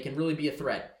season for them. They can really be a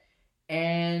threat.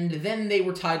 And then they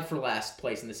were tied for last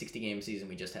place in the 60-game season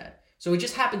we just had. So it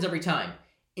just happens every time.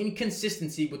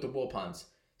 Inconsistency with the Wilpons.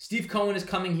 Steve Cohen is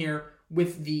coming here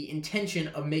with the intention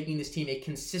of making this team a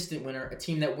consistent winner, a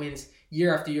team that wins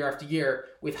year after year after year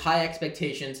with high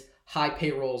expectations, high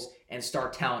payrolls, and star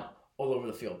talent all over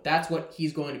the field. That's what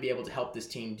he's going to be able to help this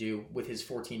team do with his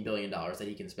 $14 billion that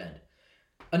he can spend.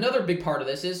 Another big part of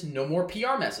this is no more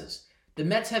PR messes. The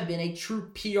Mets have been a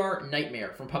true PR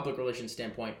nightmare from public relations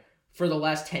standpoint for the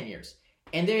last 10 years.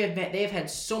 And they have had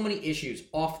so many issues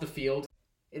off the field.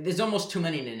 There's almost too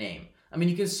many to name. I mean,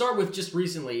 you can start with just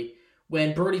recently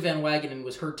when Bertie Van Wagenen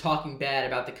was heard talking bad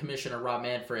about the commissioner, Rob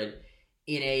Manfred,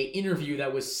 in a interview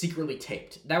that was secretly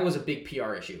taped. That was a big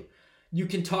PR issue. You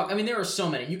can talk, I mean, there are so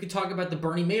many. You could talk about the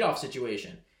Bernie Madoff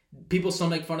situation. People still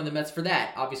make fun of the Mets for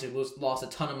that. Obviously, lost a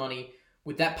ton of money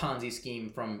with that Ponzi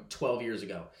scheme from 12 years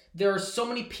ago. There are so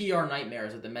many PR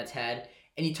nightmares that the Mets had,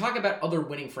 and you talk about other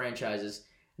winning franchises,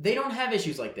 they don't have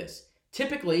issues like this.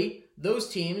 Typically, those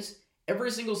teams,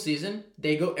 every single season,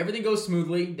 everything goes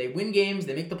smoothly, they win games,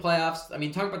 they make the playoffs. I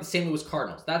mean, talk about the St. Louis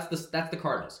Cardinals. That's the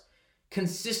Cardinals.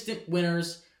 Consistent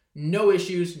winners, no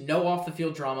issues, no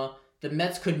off-the-field drama. The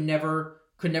Mets could never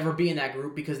be in that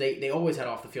group because they always had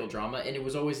off-the-field drama, and it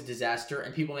was always a disaster,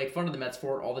 and people make fun of the Mets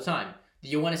for it all the time.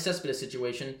 The Yoenis Cespedes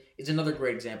situation is another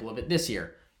great example of it this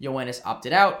year. Yoenis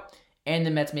opted out, and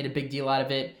the Mets made a big deal out of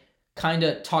it, kind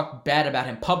of talked bad about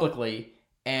him publicly,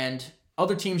 and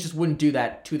other teams just wouldn't do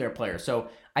that to their players. So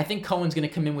I think Cohen's going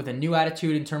to come in with a new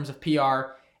attitude in terms of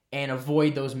PR and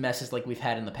avoid those messes like we've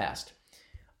had in the past.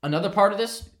 Another part of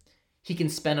this, he can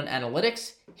spend on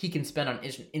analytics, he can spend on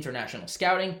international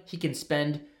scouting, he can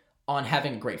spend on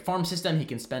having a great farm system, he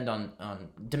can spend on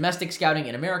domestic scouting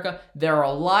in America. There are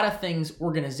a lot of things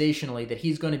organizationally that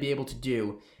he's going to be able to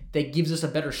do that gives us a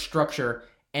better structure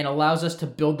and allows us to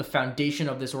build the foundation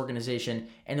of this organization,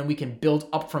 and then we can build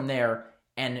up from there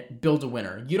and build a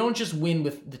winner. You don't just win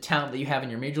with the talent that you have in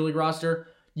your major league roster.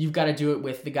 You've got to do it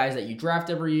with the guys that you draft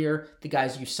every year, the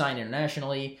guys you sign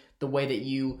internationally, the way that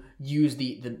you use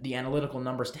the analytical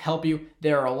numbers to help you.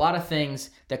 There are a lot of things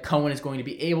that Cohen is going to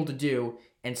be able to do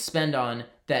and spend on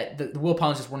that the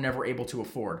Wilpons just were never able to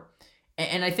afford.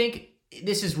 And I think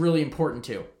this is really important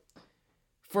too.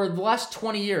 For the last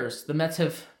 20 years, the Mets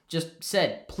have just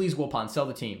said, please Wilpon, sell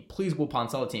the team. Please Wilpon,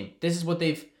 sell the team. This is what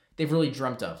they've really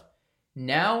dreamt of.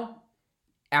 Now,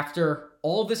 after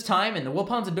all this time, and the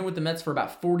Wilpons have been with the Mets for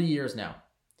about 40 years now.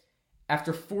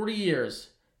 After 40 years,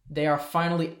 they are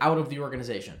finally out of the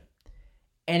organization.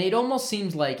 And it almost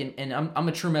seems like, and I'm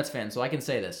a true Mets fan, so I can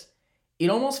say this, it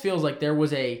almost feels like there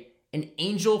was an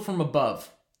angel from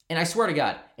above, and I swear to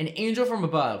God, an angel from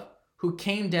above who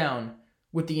came down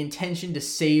with the intention to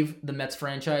save the Mets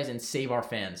franchise and save our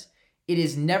fans. It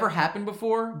has never happened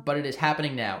before, but it is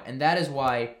happening now. And that is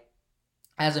why,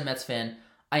 as a Mets fan,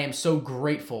 I am so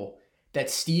grateful that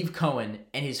Steve Cohen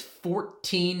and his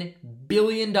 $14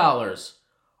 billion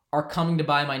are coming to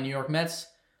buy my New York Mets.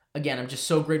 Again, I'm just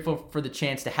so grateful for the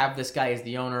chance to have this guy as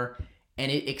the owner,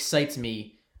 and it excites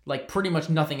me like pretty much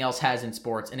nothing else has in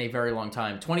sports in a very long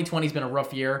time. 2020 has been a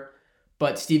rough year,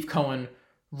 but Steve Cohen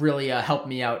really helped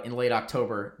me out in late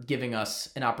October, giving us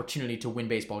an opportunity to win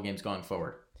baseball games going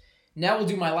forward. Now we'll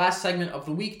do my last segment of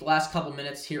the week, the last couple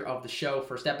minutes here of the show,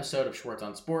 first episode of Schwartz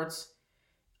on Sports.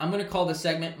 I'm going to call this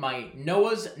segment my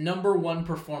Noah's number one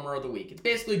performer of the week. It's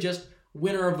basically just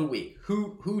winner of the week,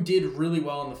 who did really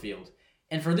well in the field.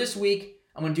 And for this week,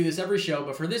 I'm going to do this every show,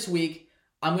 but for this week,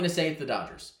 I'm going to say it's the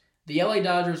Dodgers. The LA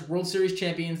Dodgers, World Series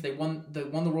champions, they won the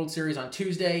World Series on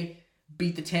Tuesday,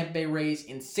 beat the Tampa Bay Rays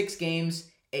in 6 games,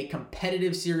 a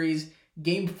competitive series.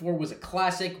 Game 4 was a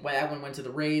classic. That one went to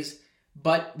the Rays.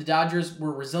 But the Dodgers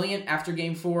were resilient after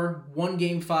Game 4, won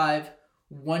Game 5,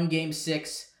 won Game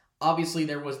 6. Obviously,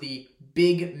 there was the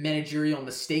big managerial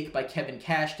mistake by Kevin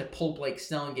Cash to pull Blake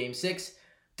Snell in Game 6.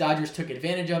 Dodgers took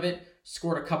advantage of it,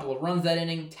 scored a couple of runs that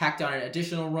inning, tacked on an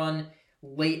additional run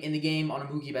late in the game on a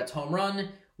Mookie Betts home run,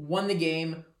 won the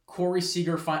game. Corey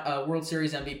Seager, World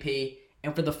Series MVP.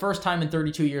 And for the first time in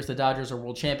 32 years, the Dodgers are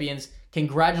world champions.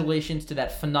 Congratulations to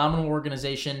that phenomenal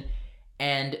organization.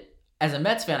 And as a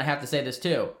Mets fan, I have to say this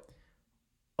too.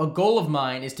 A goal of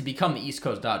mine is to become the East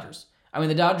Coast Dodgers. I mean,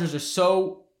 the Dodgers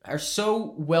are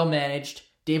so well managed.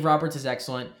 Dave Roberts is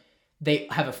excellent. They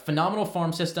have a phenomenal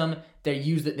farm system. They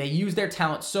use their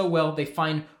talent so well. They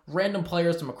find random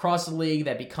players from across the league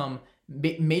that become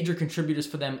major contributors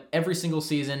for them every single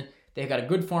season. They've got a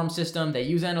good farm system. They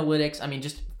use analytics. I mean,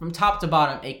 just from top to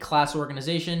bottom, a class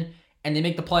organization. And they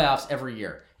make the playoffs every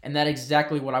year. And that's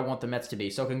exactly what I want the Mets to be.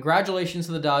 So congratulations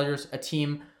to the Dodgers, a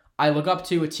team I look up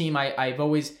to, a team I've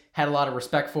always had a lot of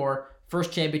respect for.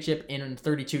 First championship in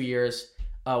 32 years.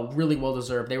 Really well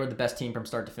deserved. They were the best team from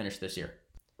start to finish this year.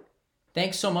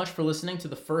 Thanks so much for listening to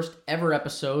the first ever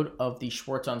episode of the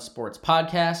Schwartz on Sports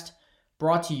podcast,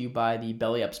 brought to you by the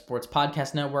Belly Up Sports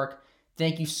Podcast Network.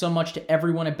 Thank you so much to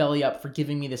everyone at Belly Up for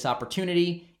giving me this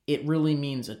opportunity. It really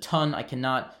means a ton. I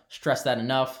cannot stress that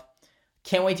enough.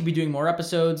 Can't wait to be doing more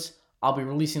episodes. I'll be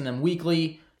releasing them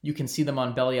weekly. You can see them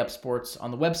on Belly Up Sports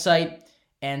on the website.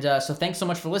 And so thanks so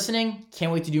much for listening.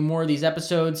 Can't wait to do more of these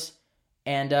episodes.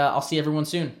 And I'll see everyone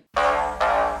soon.